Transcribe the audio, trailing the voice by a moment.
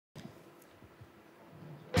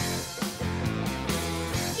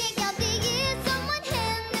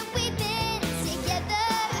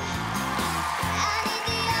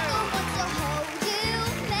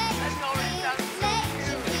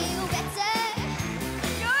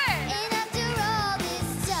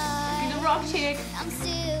chick. I'm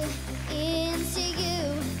still into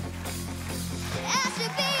you. I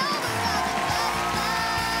should be over all the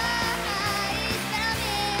butterflies, but I'm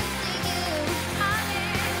into you. I'm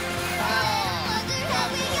into you. I wonder how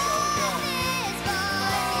we got this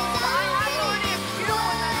far. 'Cause I don't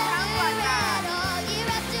really wonder at all. Year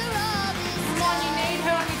after all this Come on, you need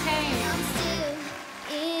her on your team. I'm still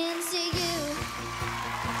into you.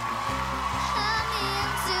 I'm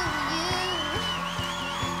into you.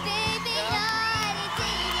 Baby, night and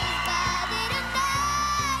day goes by, that I'm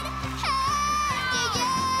not after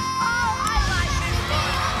you. Oh, I like this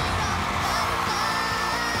one.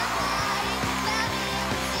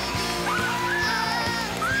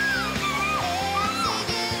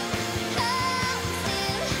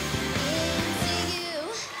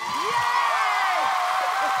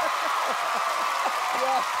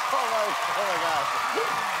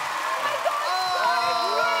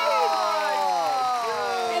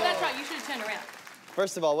 Yeah, that's right. You should have turned around.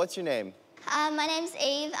 First of all, what's your name? My name's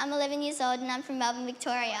Eve. I'm 11 years old and I'm from Melbourne,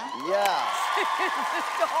 Victoria. Yeah.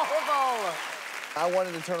 Adorable. I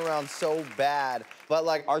wanted to turn around so bad, but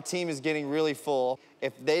like our team is getting really full.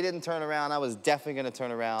 If they didn't turn around, I was definitely gonna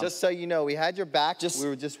turn around. Just so you know, we had your back. We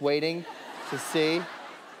were just waiting to see.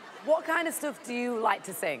 What kind of stuff do you like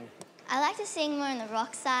to sing? I like to sing more on the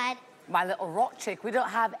rock side. My little rock chick, we don't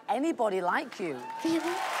have anybody like you. Really?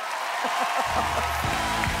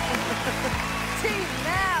 Team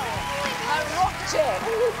now, a rock chick.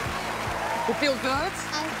 You feel good?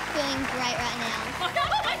 I'm feeling great right now.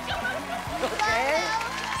 Okay.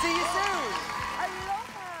 See you soon.